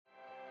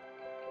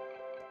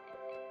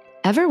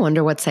Ever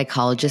wonder what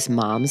psychologist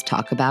moms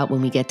talk about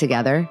when we get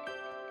together?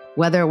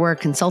 Whether we're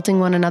consulting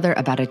one another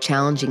about a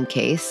challenging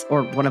case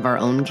or one of our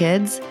own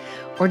kids,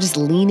 or just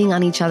leaning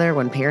on each other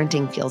when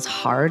parenting feels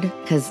hard,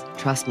 because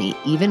trust me,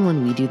 even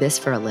when we do this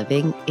for a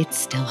living, it's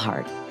still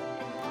hard.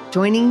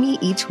 Joining me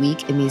each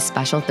week in these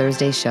special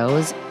Thursday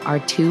shows are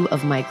two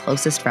of my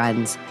closest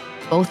friends,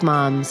 both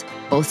moms,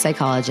 both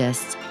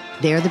psychologists.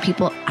 They're the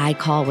people I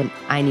call when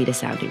I need a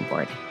sounding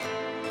board.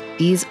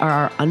 These are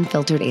our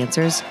unfiltered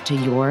answers to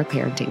your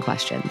parenting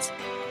questions.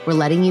 We're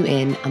letting you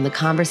in on the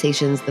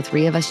conversations the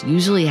three of us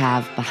usually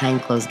have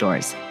behind closed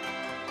doors.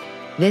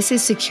 This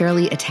is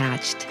Securely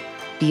Attached,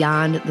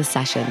 Beyond the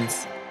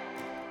Sessions.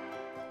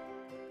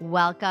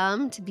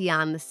 Welcome to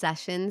Beyond the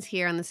Sessions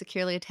here on the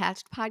Securely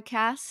Attached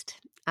podcast.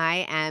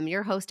 I am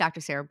your host,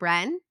 Dr. Sarah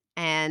Bren,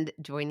 and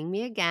joining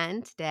me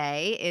again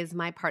today is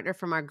my partner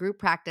from our group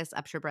practice,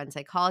 Upshur Bren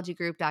Psychology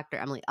Group, Dr.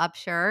 Emily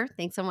Upshur.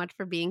 Thanks so much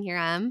for being here,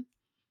 Em.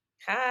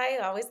 Hi,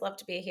 always love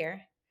to be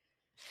here.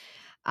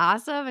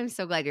 Awesome. I'm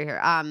so glad you're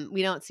here.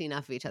 We don't see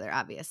enough of each other,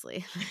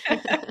 obviously.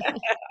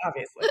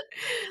 Obviously.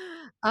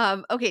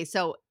 Okay,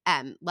 so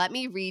let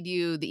me read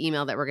you the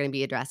email that we're going to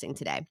be addressing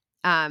today.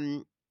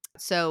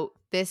 So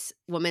this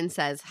woman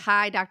says,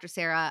 "Hi, Dr.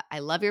 Sarah. I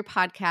love your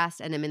podcast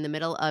and I'm in the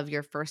middle of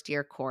your first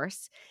year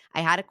course. I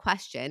had a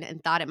question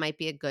and thought it might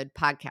be a good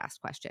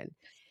podcast question.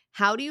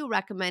 How do you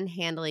recommend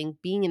handling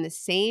being in the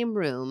same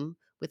room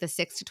with a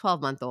 6 to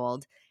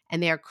 12-month-old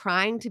and they are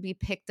crying to be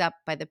picked up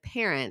by the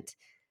parent,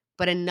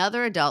 but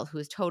another adult who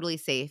is totally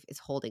safe is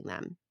holding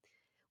them?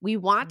 We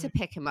want to Mm.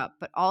 pick him up,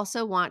 but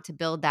also want to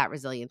build that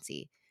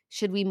resiliency.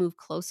 Should we move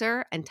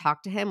closer and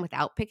talk to him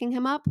without picking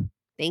him up?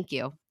 Thank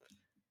you."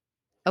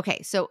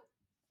 Okay, so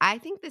I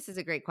think this is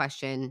a great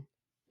question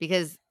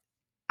because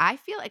I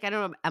feel like, I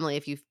don't know, Emily,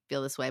 if you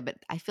feel this way, but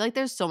I feel like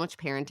there's so much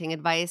parenting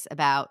advice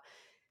about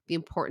the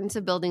importance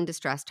of building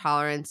distress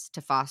tolerance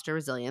to foster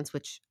resilience,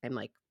 which I'm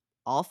like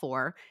all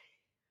for.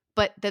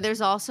 But then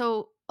there's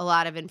also a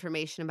lot of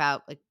information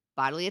about like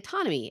bodily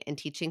autonomy and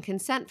teaching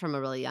consent from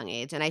a really young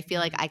age. And I feel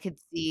like Mhm. I could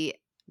see,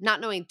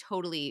 not knowing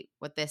totally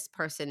what this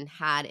person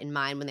had in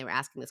mind when they were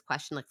asking this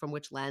question, like from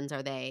which lens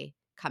are they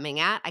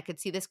coming at, I could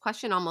see this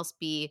question almost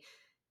be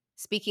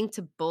speaking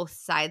to both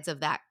sides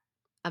of that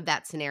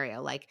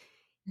scenario. Like,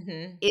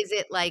 Mhm. is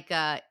it like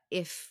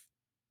if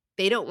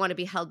they don't want to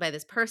be held by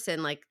this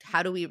person, like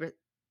how do we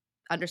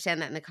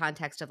understand that in the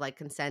context of like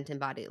consent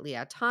and bodily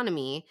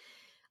autonomy?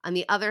 On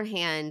the other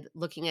hand,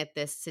 looking at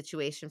this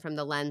situation from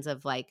the lens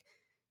of like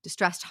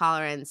distress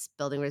tolerance,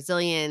 building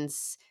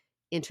resilience,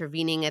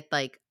 intervening at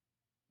like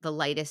the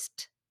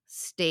lightest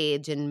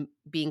stage and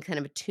being kind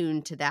of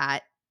attuned to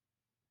that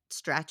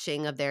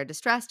stretching of their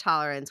distress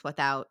tolerance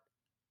without,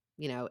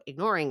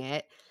 ignoring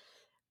it.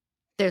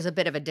 There's a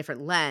bit of a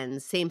different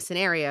lens, same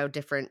scenario,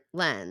 different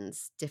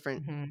lens,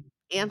 different Mhm.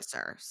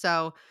 answer.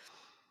 So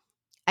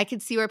I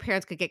could see where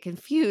parents could get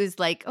confused,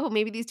 like, oh,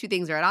 maybe these two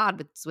things are at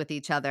odds with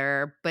each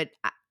other, but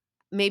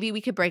maybe we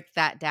could break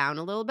that down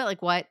a little bit.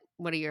 Like, what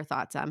are your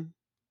thoughts on?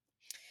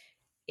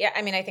 Yeah,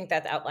 I mean, I think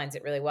that outlines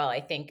it really well. I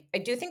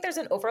do think there's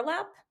an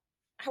overlap,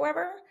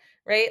 however,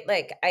 right?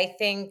 Like, I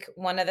think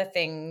one of the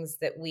things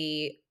that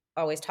we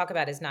always talk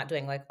about is not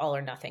doing like all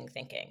or nothing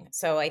thinking.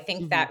 So I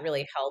think Mhm. that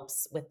really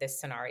helps with this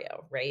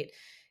scenario, right?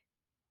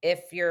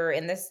 If you're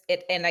in this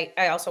it and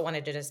I also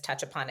wanted to just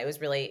touch upon, it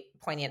was really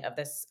poignant of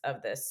this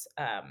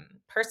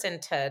person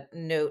to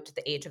note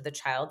the age of the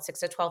child. 6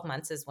 to 12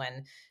 months is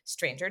when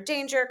stranger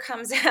danger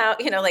comes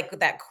out, like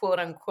that quote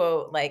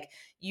unquote, like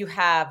you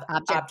have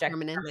Object object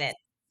permanence. permanent.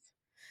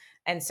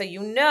 And so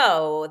you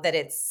know that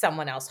it's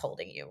someone else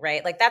holding you,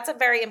 right? Like that's a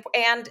very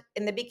important, and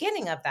in the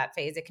beginning of that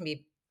phase, it can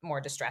be more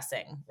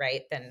distressing,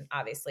 right? Than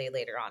obviously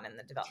later on in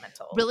the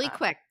developmental Really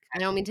quick, I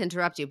don't mean to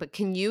interrupt you, but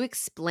can you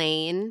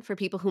explain for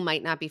people who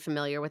might not be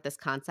familiar with this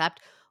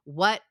concept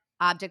what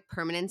object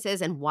permanence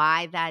is and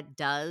why that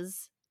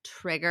does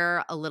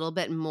trigger a little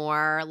bit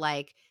more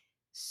like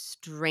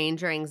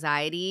stranger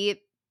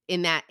anxiety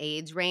in that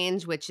age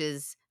range, which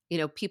is,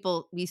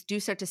 people, we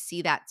do start to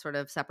see that sort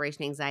of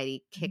separation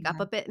anxiety kick up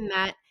a Mhm. bit in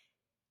that.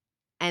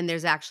 And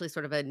there's actually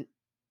sort of a Mhm.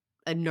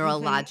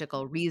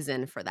 neurological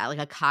reason for that, like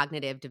a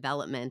cognitive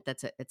development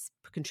it's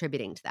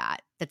contributing to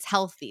that. That's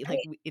healthy. I Like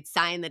mean, it's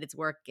sign that it's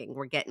working.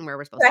 We're getting where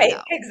we're supposed to right,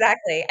 go.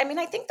 exactly. I mean,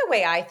 I think the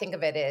way I think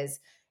of it is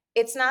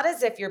it's not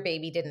as if your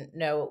baby didn't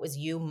know it was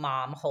you,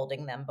 mom,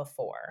 holding them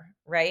before,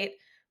 right?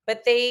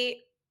 But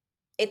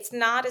it's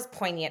not as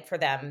poignant for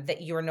them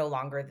that you're no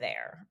longer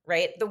there,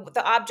 right?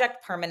 The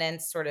object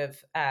permanence sort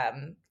of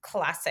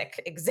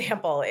classic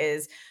example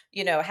is,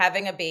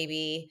 having a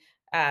baby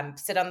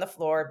sit on the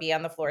floor, be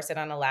on the floor, sit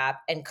on a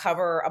lap, and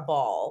cover a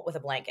ball with a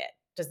blanket.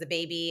 Does the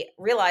baby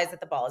realize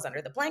that the ball is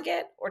under the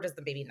blanket, or does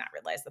the baby not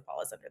realize the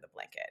ball is under the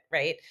blanket,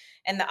 right?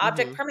 And the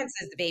object Mhm.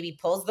 permanence is the baby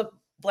pulls the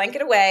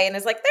blanket away and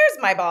is like, "There's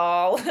my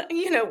ball."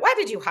 Why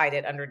did you hide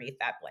it underneath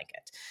that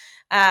blanket?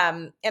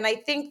 And I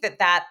think that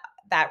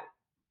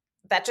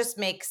that just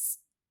makes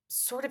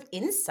sort of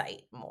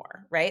insight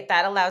more, right?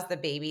 That allows the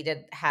baby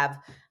to have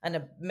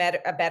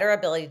a better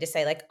ability to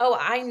say like, "Oh,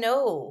 I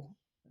know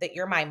that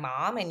you're my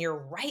mom and you're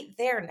right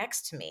there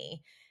next to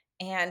me.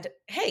 And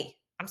hey,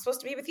 I'm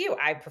supposed to be with you.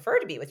 I prefer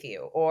to be with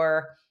you.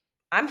 Or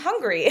I'm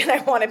hungry and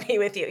I want to be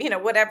with you.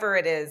 Whatever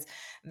it is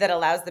that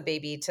allows the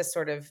baby to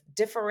sort of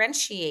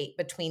differentiate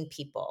between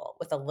people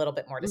with a little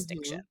bit more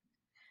distinction. Mhm.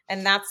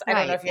 And I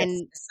don't know Right, if you have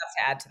and stuff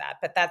to add to that,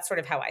 but that's sort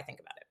of how I think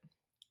about it.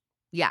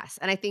 yes,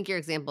 and I think your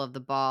example of the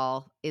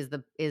ball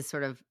is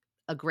sort of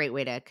a great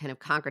way to kind of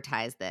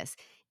concretize this.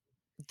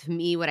 To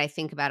me, what I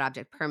think about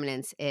object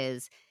permanence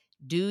is,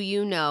 do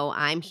you know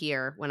I'm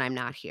here when I'm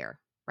not here,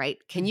 right?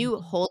 Can you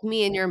Mhm. hold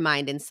me in your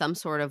mind in some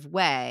sort of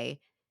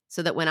way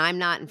so that when I'm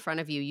not in front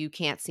of you, you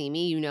can't see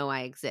me, you know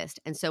I exist.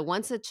 And so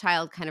once a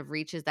child kind of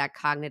reaches that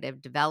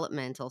cognitive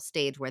developmental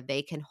stage where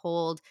they can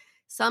hold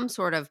some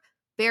sort of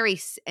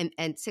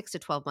and 6 to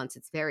 12 months,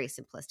 it's very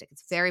simplistic.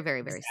 It's very,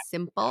 very, very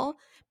Exactly. Yeah. simple.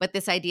 But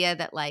this idea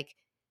that, like,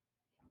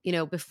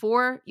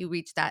 before you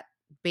reach that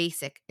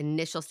basic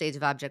initial stage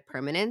of object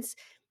permanence,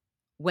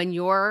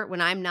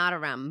 when I'm not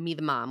around, me,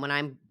 the mom, when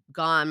I'm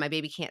gone, my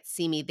baby can't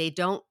see me,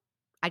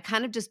 I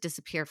kind of just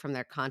disappear from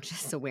their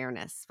conscious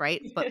awareness,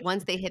 right? But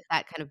once they hit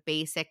that kind of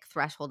basic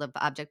threshold of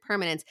object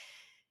permanence,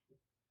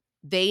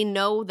 they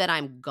know that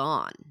I'm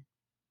gone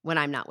when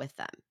I'm not with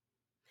them.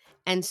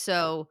 And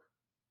so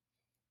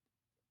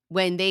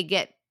when they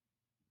get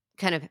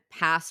kind of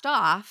passed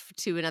off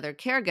to another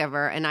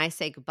caregiver and I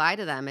say goodbye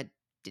to them at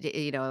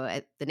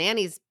the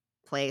nanny's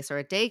place or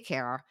at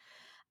daycare,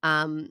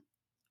 um,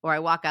 or I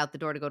walk out the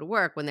door to go to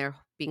work when they're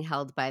being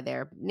held by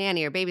their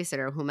nanny or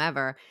babysitter or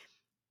whomever,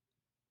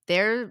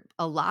 they're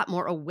a lot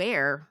more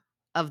aware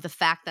of the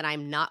fact that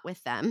I'm not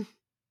with them,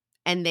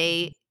 and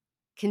Mhm. they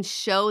can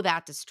show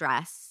that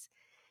distress.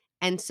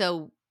 And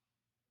so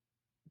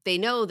they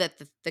know that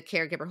the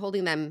caregiver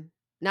holding them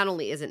not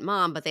only isn't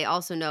mom, but they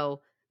also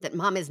know that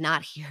mom is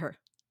not here.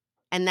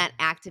 And that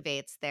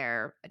activates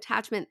their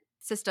attachment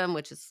system,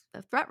 which is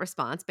a threat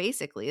response,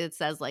 basically. It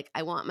says, like,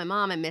 I want my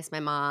mom, I miss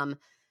my mom,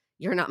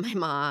 you're not my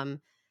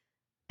mom,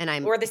 and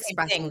I'm Or the same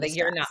expressing thing, that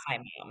you're not distress. my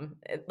mom,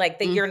 like,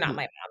 that you're not Mhm.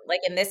 my mom.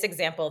 Like, in this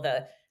example,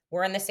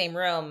 we're in the same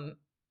room,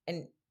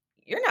 and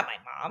you're not my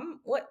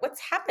mom. What's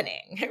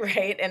happening,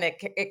 right? And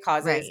it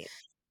causes Right.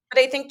 but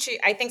I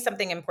think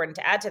something important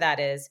to add to that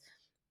is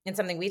and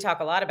something we talk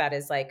a lot about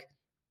is, like,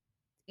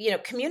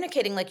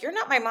 communicating like, "You're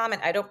not my mom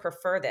and I don't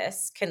prefer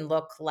this," can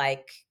look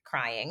like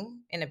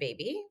crying in a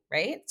baby,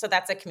 right? So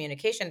that's a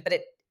communication, but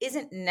it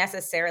isn't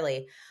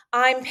necessarily,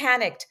 "I'm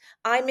panicked.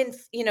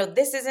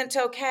 This isn't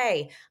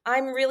okay.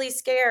 I'm really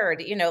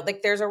scared."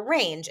 Like, there's a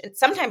range, and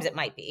sometimes it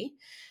might be,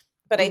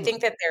 but I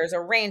think Mhm. that there's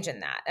a range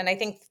in that, and I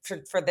think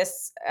for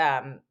this,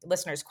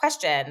 listener's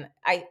question,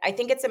 I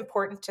think it's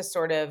important to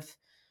sort of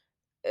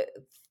uh,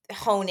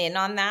 hone in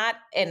on that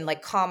and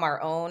like calm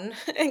our own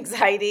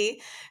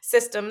anxiety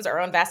systems, our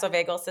own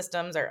vasovagal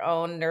systems, our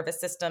own nervous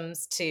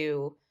systems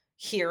to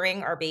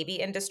hearing our baby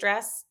in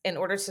distress in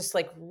order to just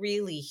like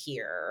really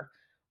hear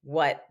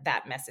what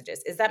that message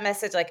is. Is that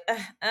message like,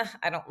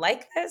 I don't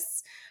like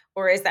this?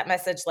 Or is that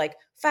message like,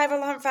 5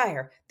 alarm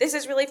fire? This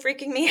is really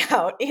freaking me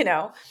out,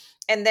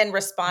 And then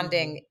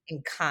Mhm. responding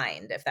in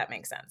kind, if that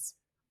makes sense.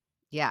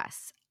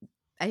 Yes.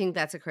 I think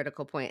that's a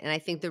critical point, and I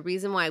think the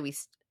reason why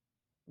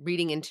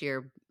reading into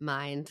your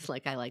mind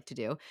like I like to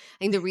do, I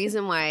think the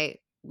reason why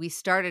we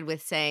started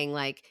with saying,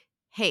 like,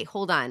 "Hey,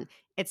 hold on.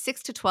 At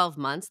 6 to 12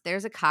 months,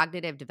 there's a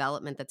cognitive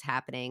development that's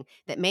happening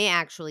that may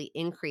actually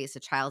increase a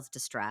child's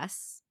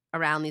distress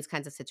around these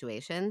kinds of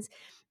situations."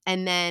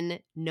 And then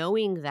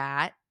knowing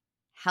that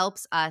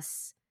helps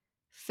us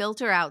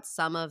filter out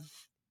some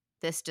of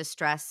this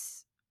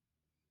distress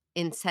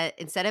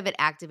instead of it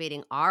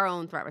activating our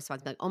own threat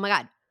response, like, "Oh my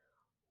god,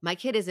 my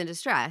kid is in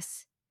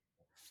distress.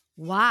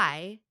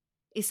 Why?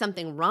 Is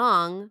something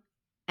wrong?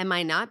 Am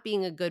I not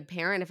being a good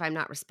parent if I'm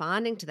not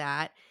responding to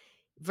that?"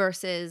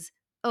 Versus,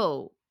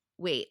 "Oh,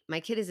 wait, my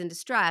kid is in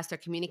distress. They're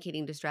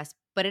communicating distress."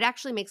 But it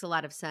actually makes a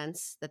lot of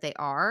sense that they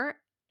are.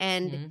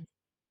 And Mhm.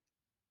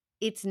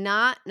 it's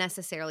not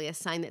necessarily a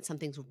sign that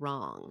something's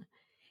wrong.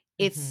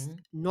 It's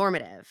Mhm.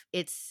 normative,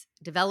 it's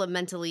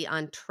developmentally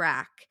on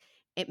track.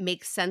 It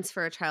makes sense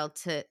for a child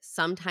to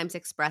sometimes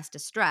express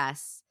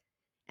distress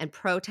and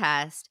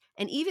protest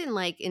and even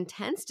like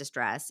intense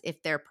distress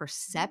if their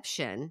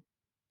perception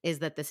is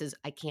that this is,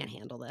 I can't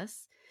handle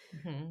this.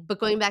 Mhm. But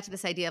going back to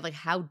this idea of, like,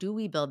 how do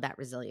we build that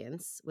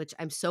resilience, which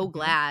I'm so Mhm.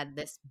 glad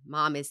this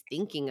mom is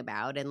thinking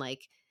about. And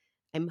like,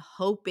 I'm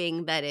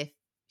hoping that if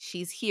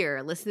she's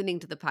here listening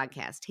to the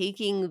podcast,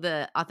 taking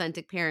the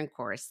authentic parent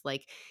course,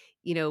 like,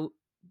 you know,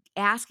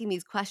 asking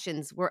these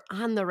questions, we're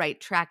on the right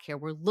track here.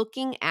 We're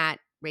looking at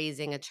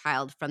raising a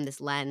child from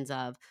this lens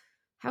of,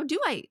 how do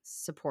I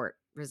support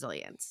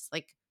resilience?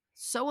 Like,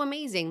 so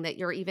amazing that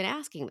you're even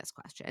asking this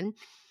question.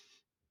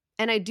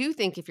 And I do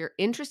think if you're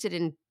interested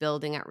in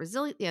building out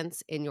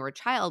resilience in your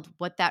child,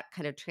 what that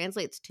kind of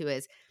translates to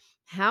is,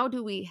 how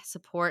do we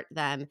support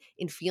them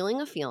in feeling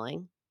a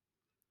feeling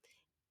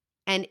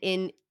and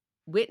in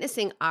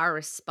witnessing our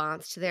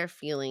response to their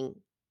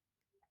feeling,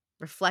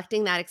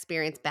 reflecting that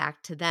experience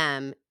back to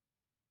them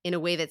in a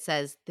way that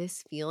says,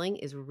 this feeling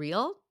is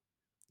real.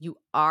 You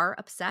are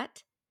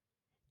upset.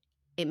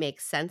 it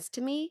makes sense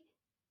to me,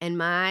 and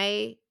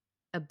my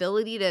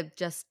ability to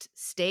just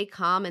stay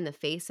calm in the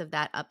face of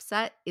that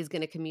upset is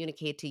gonna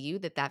communicate to you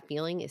that that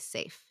feeling is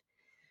safe.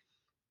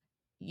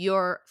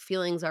 Your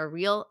feelings are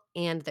real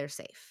and they're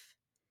safe.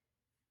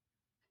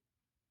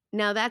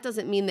 Now, that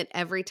doesn't mean that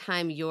every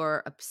time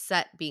you're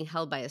upset being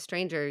held by a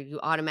stranger, you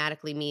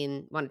automatically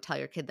mean wanna tell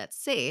your kid that's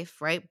safe,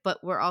 right?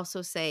 But we're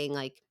also saying,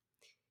 like,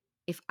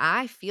 if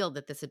I feel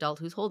that this adult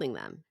who's holding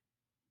them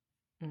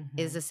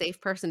is a Mhm. safe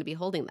person to be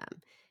holding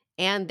them,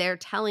 and they're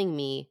telling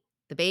me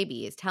the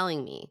baby is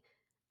telling me,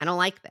 "I don't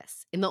like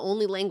this," in the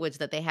only language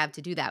that they have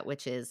to do that,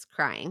 which is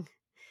crying.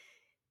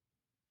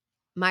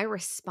 My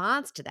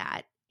response to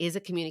that is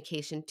a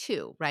communication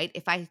too, right?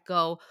 If I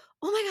go,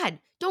 "Oh my god,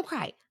 don't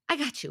cry. I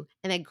got you."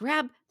 And I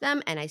grab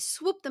them and I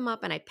swoop them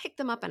up and I pick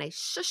them up and I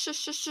shush, shush,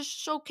 shush,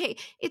 shush, okay.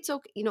 It's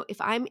okay. If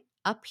I'm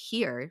up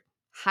here,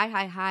 high,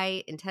 high,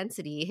 high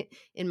intensity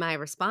in my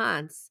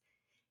response,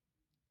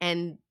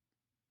 and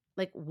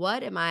like,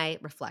 what am I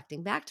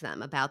reflecting back to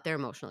them about their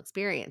emotional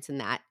experience in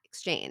that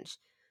exchange?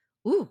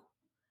 Ooh,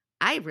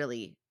 I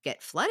really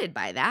get flooded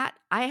by that.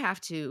 I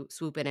have to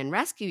swoop in and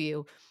rescue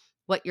you.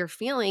 What you're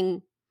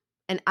feeling,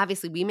 and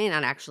obviously we may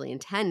not actually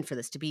intend for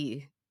this to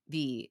be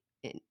the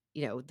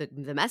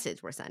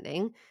message we're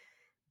sending,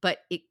 but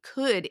it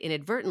could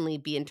inadvertently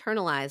be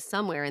internalized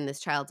somewhere in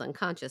this child's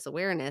unconscious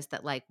awareness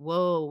that, like,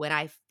 whoa, when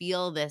I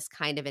feel this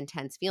kind of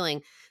intense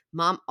feeling,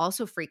 mom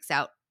also freaks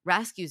out,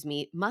 rescues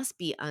me, must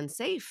be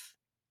unsafe.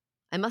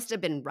 I must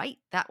have been right.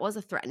 That was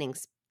a threatening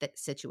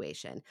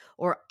situation.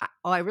 Or,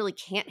 oh, I really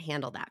can't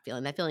handle that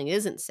feeling. That feeling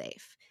isn't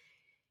safe.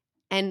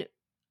 And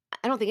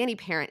I don't think any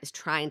parent is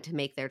trying to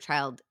make their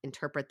child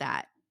interpret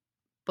that,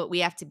 but we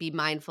have to be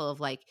mindful of,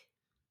 like,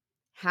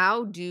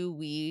 how do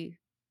we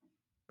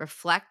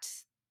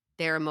reflect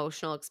their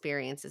emotional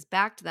experiences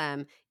back to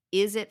them?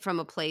 Is it from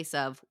a place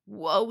of,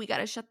 whoa, we got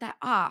to shut that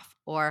off?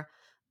 Or,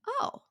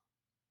 oh,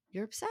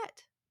 you're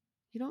upset.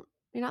 You're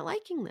not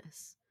liking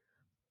this.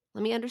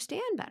 Let me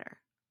understand better.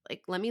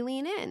 Like, let me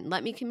lean in.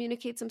 Let me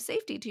communicate some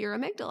safety to your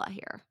amygdala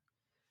here.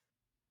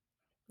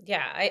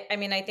 Yeah, I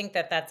mean, I think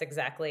that that's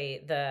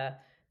exactly the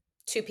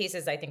 2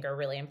 pieces I think are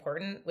really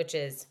important, which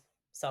is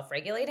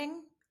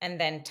self-regulating and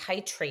then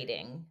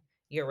titrating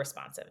your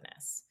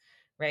responsiveness,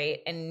 right?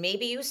 And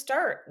maybe you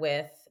start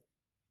with,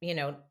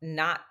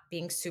 not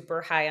being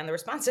super high on the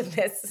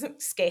responsiveness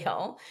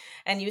scale,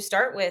 and you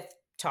start with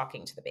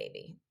talking to the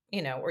baby,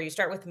 or you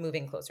start with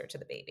moving closer to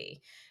the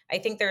baby. I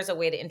think there's a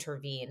way to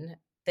intervene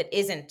that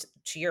isn't,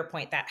 to your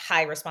point, that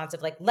high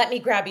responsive, like, let me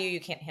grab you, you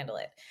can't handle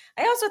it.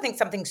 I also think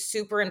something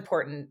super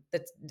important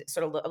that's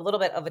sort of a little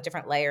bit of a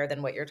different layer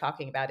than what you're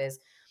talking about is,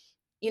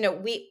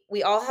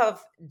 we all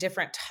have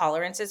different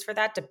tolerances for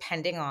that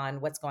depending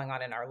on what's going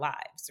on in our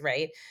lives,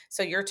 right?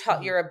 So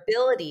Mhm. your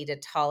ability to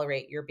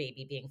tolerate your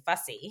baby being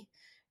fussy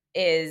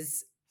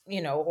is,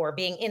 or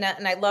being in a,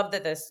 and I love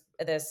that this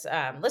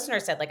listener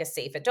said, like, a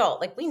safe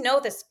adult. Like, we know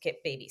this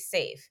baby's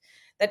safe.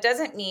 That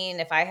doesn't mean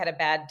if I had a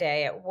bad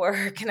day at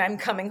work and I'm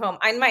coming home,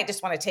 I might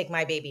just want to take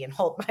my baby and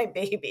hold my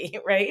baby,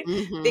 right?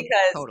 Mhm.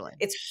 Because Totally.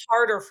 it's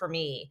harder for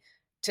me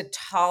to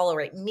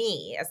tolerate,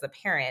 me as the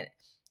parent,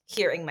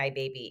 hearing my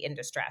baby in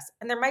distress.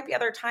 And there might be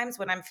other times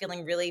when I'm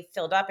feeling really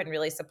filled up and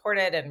really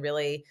supported and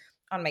really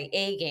on my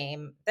A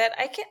game, that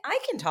I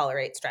can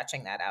tolerate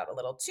stretching that out a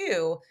little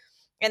too.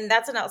 And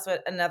that's also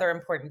another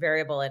important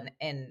variable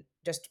in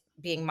just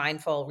being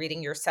mindful,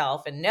 reading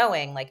yourself and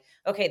knowing, like,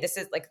 okay, this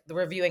is like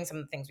reviewing some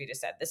of the things we just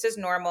said. This is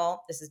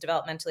normal. This is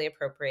developmentally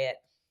appropriate.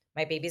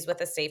 My baby's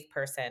with a safe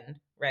person,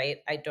 right?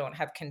 I don't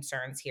have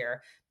concerns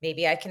here.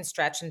 Maybe I can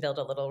stretch and build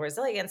a little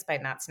resilience by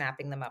not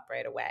snapping them up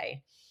right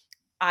away.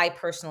 I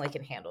personally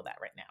can handle that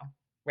right now,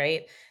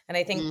 right? And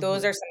I think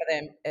those Mhm. are some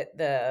of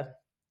the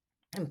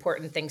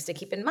important things to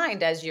keep in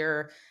mind as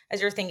you're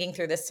thinking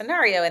through this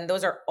scenario, and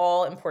those are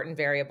all important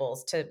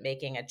variables to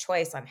making a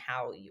choice on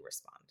how you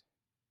respond.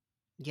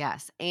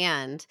 Yes,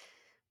 and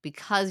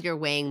because you're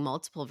weighing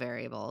multiple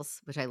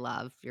variables, which I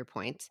love your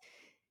point,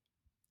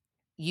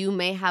 you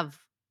may have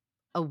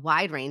a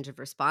wide range of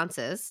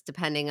responses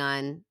depending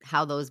on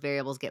how those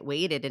variables get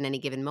weighted in any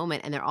given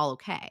moment, and they're all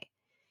okay.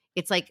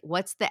 It's like,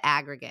 what's the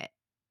aggregate?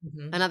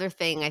 Mhm. Another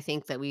thing I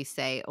think that we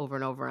say over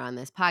and over on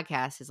this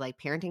podcast is, like,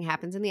 parenting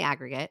happens in the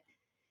aggregate.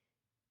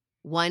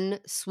 One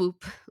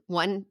swoop,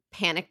 one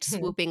panicked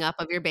Mhm. swooping up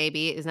of your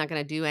baby is not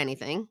gonna do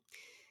anything,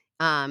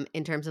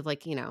 in terms of,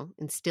 like,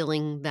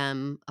 instilling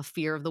them a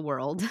fear of the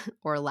world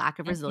or a lack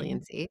of Mhm.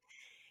 resiliency.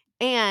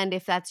 And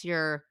if that's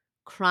your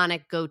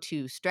chronic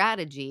go-to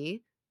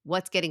strategy,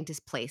 what's getting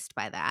displaced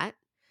by that?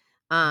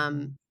 Um,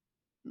 Mhm.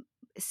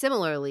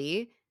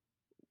 Similarly,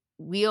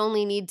 we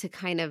only need to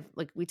kind of,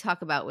 like we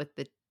talk about with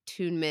the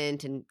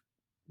tunement and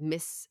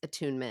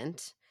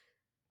misattunement.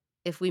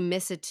 If we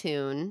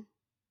misattune,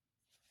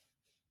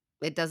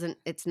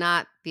 it's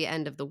not the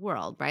end of the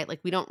world, right?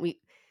 Like,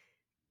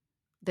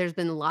 there's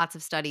been lots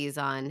of studies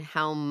on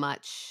how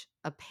much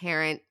a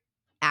parent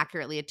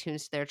accurately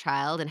attunes to their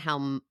child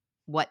and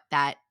what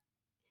that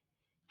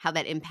how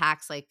that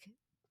impacts, like,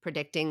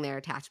 predicting their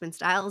attachment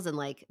styles, and,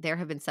 like, there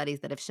have been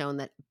studies that have shown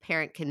that a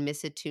parent can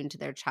misattune to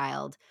their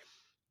child,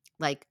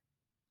 like,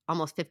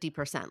 almost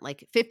 50%,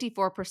 like,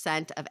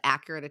 54% of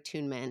accurate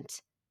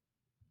attunement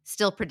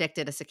still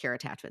predicted a secure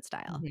attachment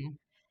style. Mhm.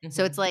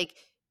 So it's Mhm. like,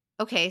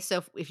 okay,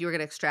 so if you were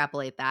gonna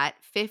extrapolate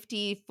that,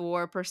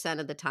 54%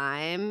 of the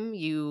time,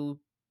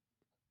 you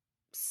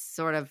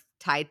sort of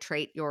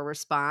titrate your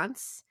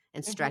response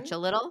and stretch Mhm. a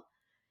little.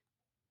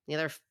 The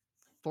other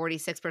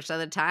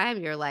 46% of the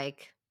time, you're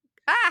like,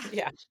 "Ah!"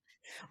 Yeah.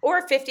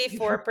 Or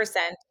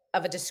 54%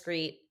 of a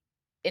discrete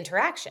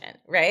interaction,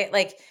 right?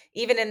 Like,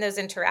 even in those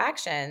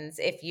interactions,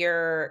 if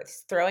you're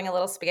throwing a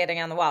little spaghetti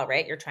on the wall,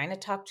 right? You're trying to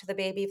talk to the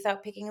baby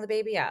without picking the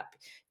baby up.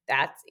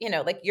 That's,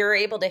 like, you're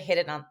able to hit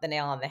it on the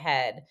nail on the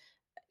head.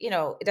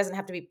 It doesn't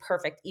have to be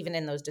perfect even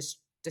in those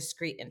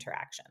discrete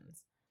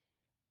interactions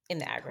in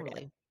the aggregate.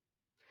 Totally.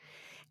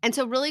 And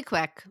so really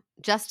quick,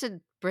 just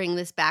to bring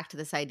this back to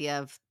this idea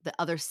of the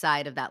other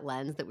side of that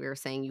lens that we were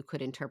saying you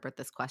could interpret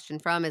this question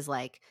from is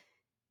like,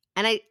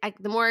 and I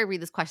the more I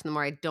read this question, the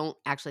more I don't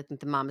actually think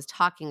the mom is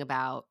talking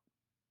about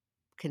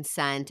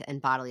consent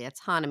and bodily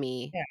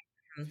autonomy. Yeah.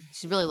 Mhm.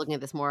 She's really looking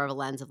at this more of a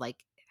lens of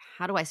like,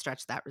 how do I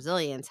stretch that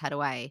resilience? How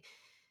do I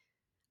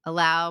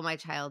allow my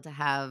child to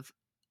have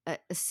a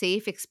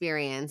safe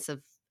experience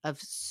of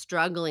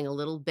struggling a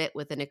little bit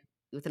with an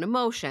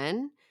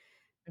emotion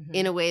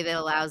in a Mhm. way that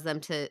allows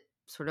them to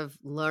sort of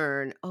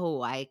learn,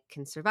 oh, I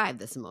can survive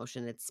this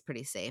emotion. It's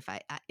pretty safe.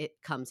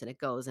 It comes and it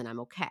goes, and I'm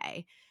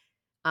okay.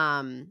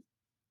 Um,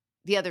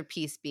 the other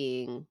piece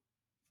being,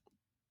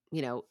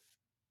 you know,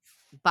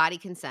 body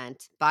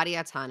consent, body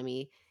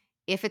autonomy.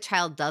 If a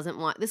child doesn't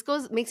want this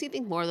goes makes me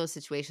think more of those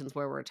situations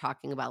where we're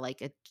talking about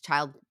like a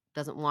child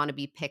doesn't want to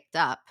be picked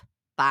up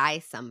by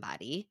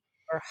somebody.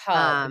 Or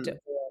hugged Um,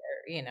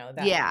 or,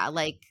 that. yeah,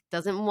 like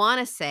doesn't want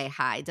to say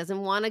hi,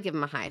 doesn't want to give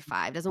them a high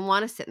five, doesn't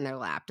want to sit in their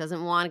lap,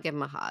 doesn't want to give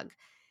them a hug,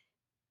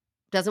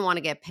 doesn't want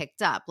to get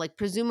picked up. Like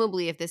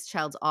presumably if this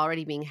child's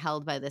already being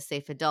held by the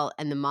safe adult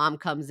and the mom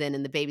comes in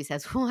and the baby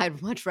says, "Well,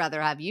 I'd much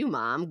rather have you,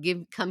 mom.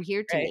 Come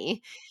here to Right.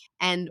 me."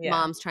 And Yeah.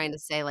 mom's trying to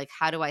say like,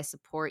 "How do I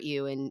support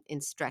you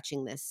in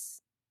stretching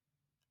this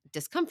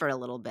discomfort a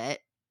little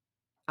bit?"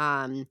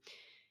 Um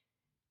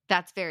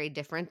that's very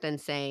different than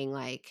saying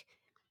like,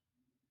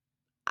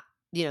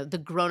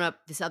 the grown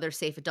up, this other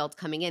safe adult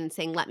coming in and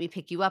saying, "Let me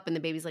pick you up." And the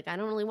baby's like, "I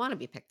don't really want to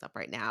be picked up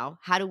right now."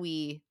 How do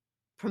we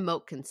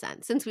promote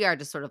consent since we are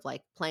just sort of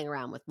like playing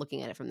around with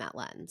looking at it from that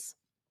lens?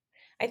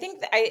 I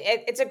think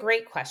it's a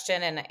great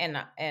question,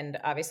 and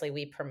obviously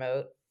we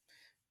promote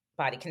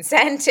body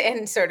consent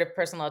and sort of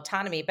personal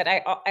autonomy, but I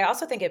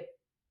also think it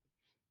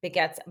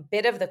begets a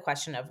bit of the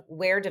question of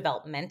where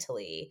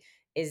developmentally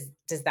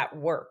does that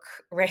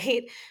work,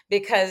 right?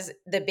 Because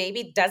the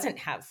baby doesn't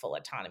have full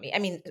autonomy. I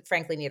mean,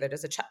 frankly, neither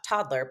does a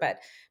toddler,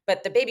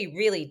 but the baby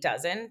really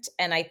doesn't.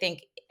 And I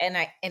think, and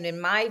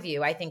in my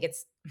view, I think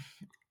it's,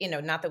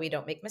 not that we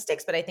don't make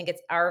mistakes, but I think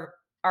it's our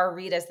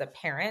read as the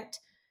parent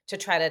to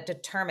try to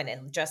determine,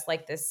 and just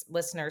like this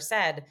listener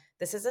said,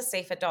 this is a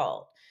safe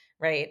adult,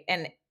 right?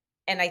 And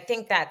I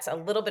think that's a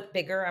little bit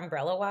bigger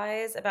umbrella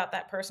wise about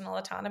that personal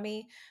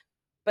autonomy,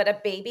 but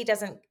a baby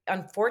doesn't,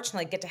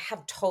 unfortunately, get to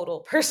have total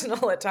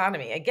personal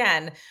autonomy.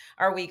 Again,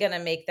 are we gonna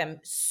make them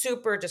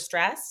super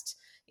distressed?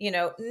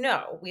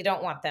 No, we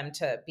don't want them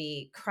to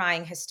be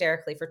crying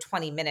hysterically for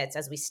 20 minutes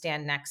as we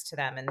stand next to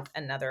them and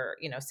another,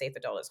 safe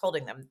adult is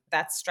holding them.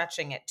 That's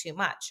stretching it too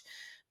much.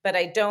 But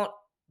I don't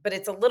but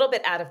it's a little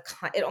bit out of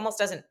it almost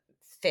doesn't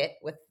fit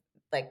with,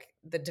 like,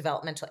 the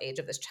developmental age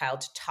of this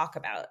child to talk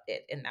about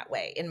it in that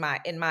way, in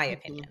my Mhm.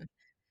 opinion.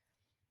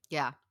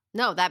 Yeah.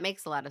 No, that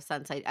makes a lot of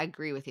sense. I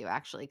agree with you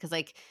actually. Cause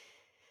like,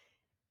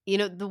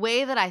 the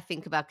way that I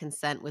think about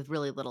consent with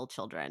really little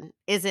children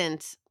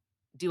isn't,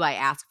 do I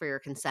ask for your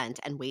consent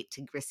and wait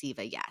to receive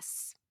a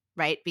yes,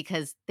 right?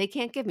 Because they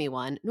can't give me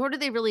one, nor do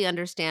they really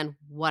understand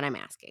what I'm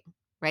asking,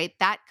 right?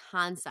 That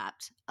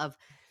concept of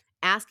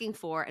asking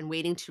for and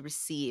waiting to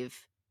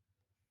receive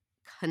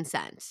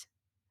consent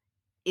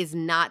is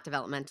not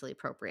developmentally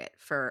appropriate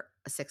for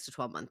a 6 to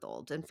 12-month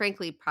old. And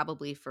frankly,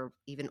 probably for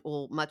even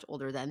much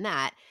older than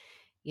that,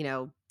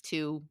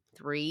 2,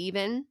 3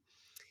 even.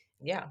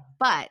 Yeah.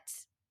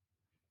 But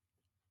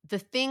the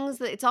things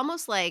that it's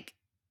almost like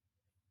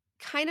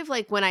kind of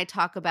like when I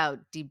talk about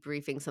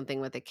debriefing something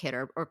with a kid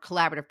or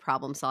collaborative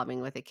problem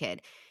solving with a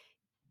kid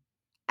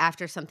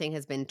after something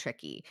has been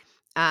tricky.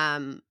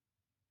 Um,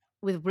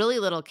 with really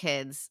little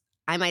kids,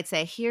 I might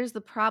say, here's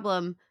the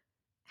problem.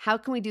 How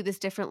can we do this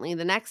differently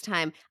the next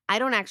time? I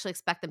don't actually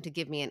expect them to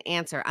give me an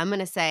answer. I'm going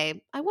to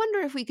say, I wonder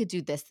if we could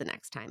do this the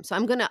next time. So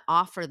I'm going to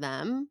offer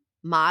them,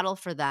 model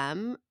for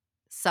them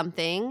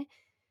something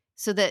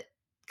so that,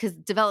 because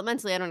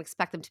developmentally, I don't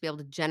expect them to be able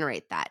to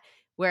generate that.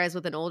 Whereas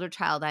with an older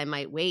child, I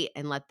might wait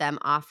and let them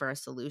offer a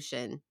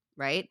solution,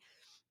 right?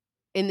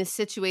 In this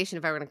situation,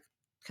 if I were to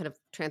kind of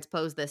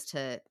transpose this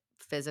to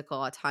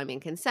physical autonomy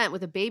and consent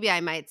with a baby,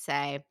 I might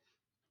say,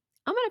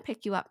 I'm going to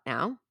pick you up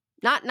now.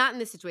 Not in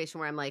this situation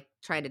where I'm like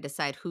trying to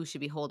decide who should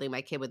be holding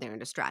my kid when they're in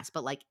distress,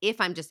 but like if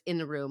I'm just in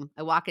the room,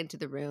 I walk into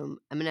the room,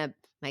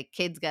 my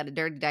kid's got a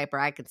dirty diaper,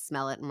 I can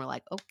smell it, and we're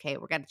like, okay,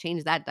 we're gonna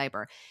change that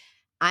diaper.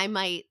 I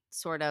might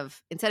sort of,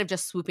 instead of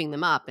just swooping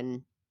them up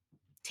and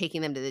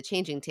taking them to the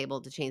changing table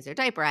to change their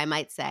diaper, I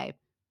might say,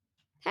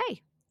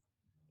 hey,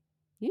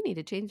 you need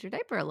to change your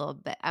diaper a little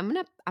bit. I'm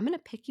gonna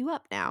pick you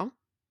up now.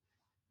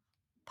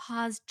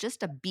 Pause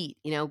just a beat,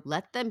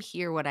 let them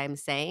hear what I'm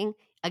saying.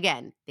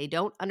 Again, they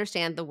don't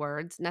understand the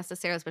words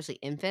necessarily, especially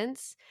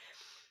infants,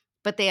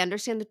 but they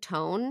understand the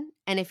tone.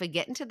 And if we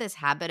get into this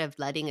habit of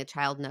letting a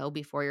child know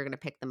before you're going to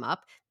pick them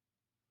up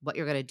what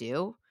you're going to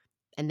do,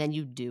 and then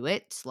you do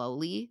it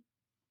slowly,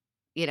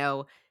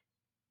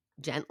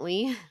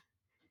 gently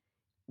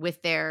with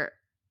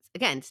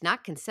again, it's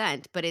not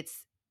consent, but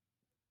it's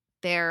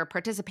their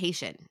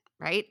participation,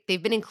 right?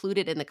 They've been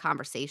included in the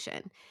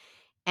conversation.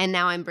 And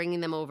now I'm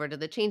bringing them over to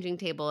the changing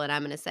table and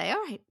I'm going to say,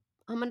 all right,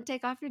 I'm going to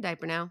take off your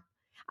diaper now.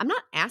 I'm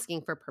not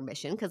asking for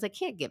permission because they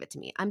can't give it to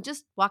me. I'm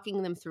just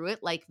walking them through it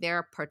like they're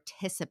a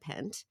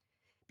participant,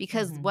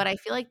 because what Mhm. I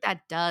feel like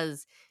that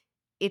does,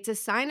 it's a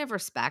sign of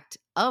respect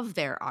of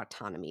their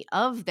autonomy,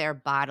 of their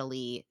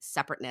bodily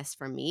separateness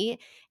from me,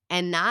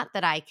 and not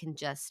that I can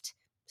just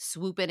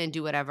swoop in and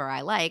do whatever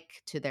I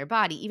like to their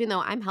body, even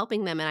though I'm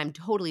helping them and I'm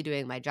totally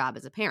doing my job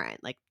as a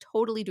parent, like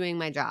totally doing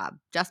my job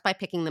just by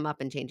picking them up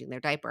and changing their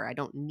diaper. I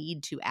don't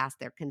need to ask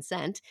their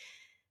consent,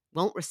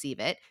 won't receive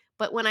it.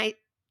 But when I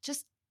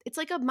just, it's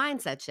like a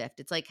mindset shift.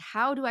 It's like,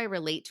 how do I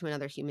relate to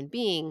another human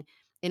being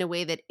in a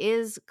way that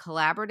is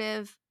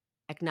collaborative,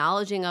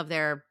 acknowledging of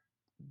their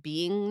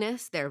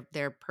beingness, their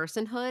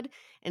personhood,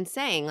 and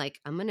saying like,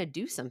 I'm going to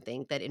do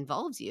something that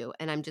involves you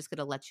and I'm just going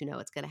to let you know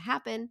it's going to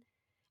happen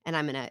and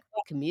I'm going to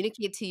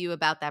communicate to you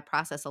about that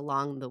process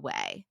along the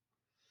way.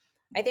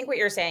 I think what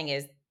you're saying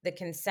is the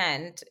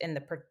consent and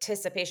the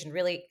participation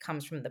really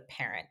comes from the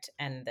parent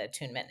and the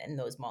attunement in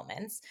those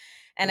moments.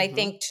 And I Mhm.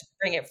 think to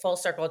bring it full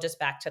circle just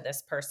back to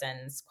this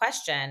person's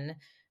question,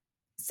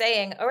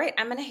 saying, "All right,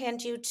 I'm gonna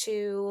hand you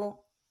to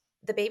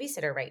the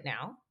babysitter right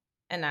now,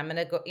 and I'm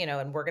gonna go,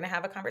 and we're gonna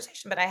have a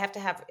conversation, but I have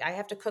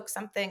to cook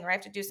something or I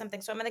have to do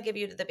something, so I'm gonna give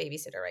you to the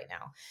babysitter right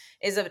now,"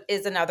 is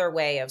another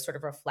way of sort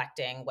of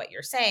reflecting what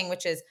you're saying,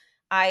 which is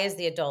I, as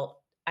the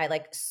adult, I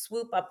like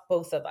swoop up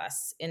both of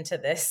us into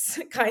this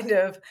kind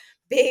of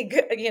big,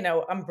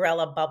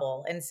 umbrella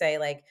bubble and say,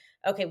 like,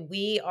 okay,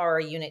 we are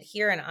a unit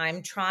here, and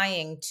I'm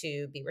trying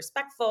to be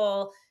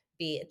respectful,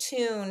 be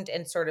attuned,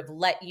 and sort of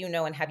let you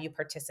know and have you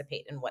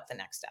participate in what the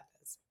next step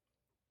is.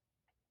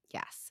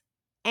 Yes.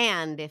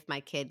 And if my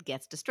kid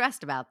gets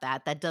distressed about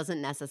that, that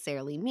doesn't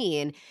necessarily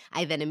mean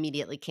I then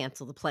immediately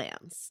cancel the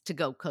plans to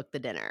go cook the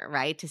dinner,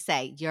 right? To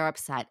say, you're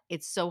upset.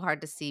 It's so hard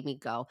to see me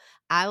go.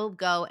 I will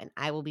go and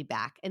I will be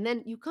back. And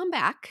then you come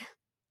back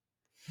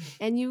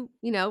and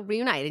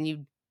reunite and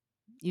you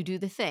do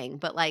the thing.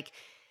 But like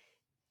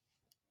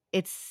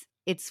it's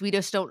we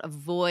just don't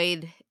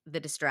avoid the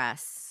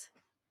distress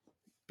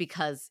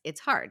because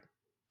it's hard.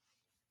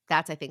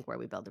 That's, I think, where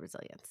we build the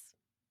resilience.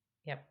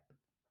 Yep.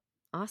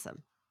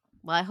 Awesome.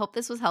 Well, I hope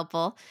this was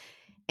helpful.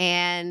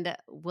 And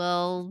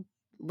we'll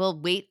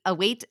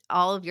await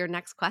all of your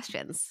next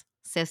questions.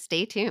 So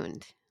stay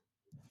tuned.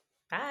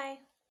 Bye.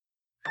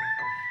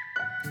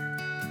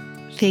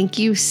 Thank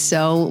you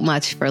so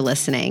much for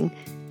listening.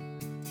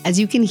 As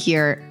you can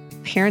hear,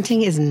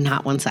 parenting is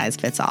not one size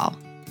fits all.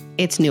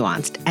 It's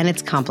nuanced and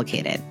it's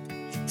complicated.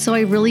 So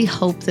I really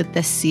hope that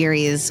this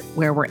series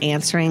where we're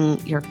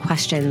answering your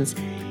questions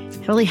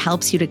really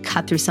helps you to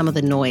cut through some of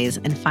the noise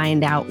and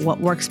find out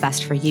what works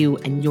best for you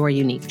and your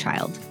unique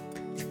child.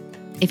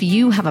 If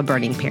you have a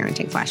burning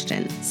parenting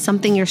question,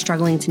 something you're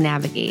struggling to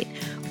navigate,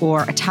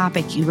 or a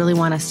topic you really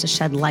want us to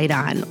shed light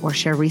on or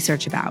share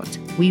research about,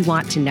 we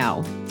want to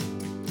know.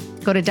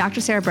 Go to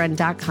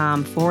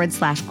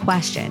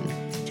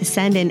drsarahbren.com/question to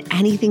send in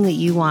anything that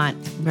you want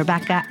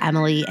Rebecca,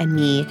 Emily, and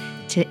me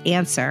to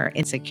answer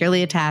in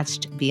Securely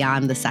Attached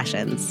Beyond the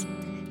Sessions.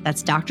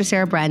 That's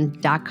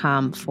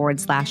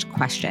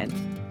drsarahbren.com/question.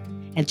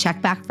 And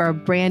check back for a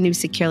brand new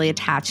Securely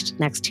Attached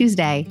next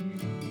Tuesday.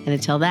 And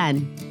until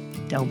then,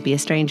 don't be a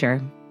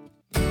stranger.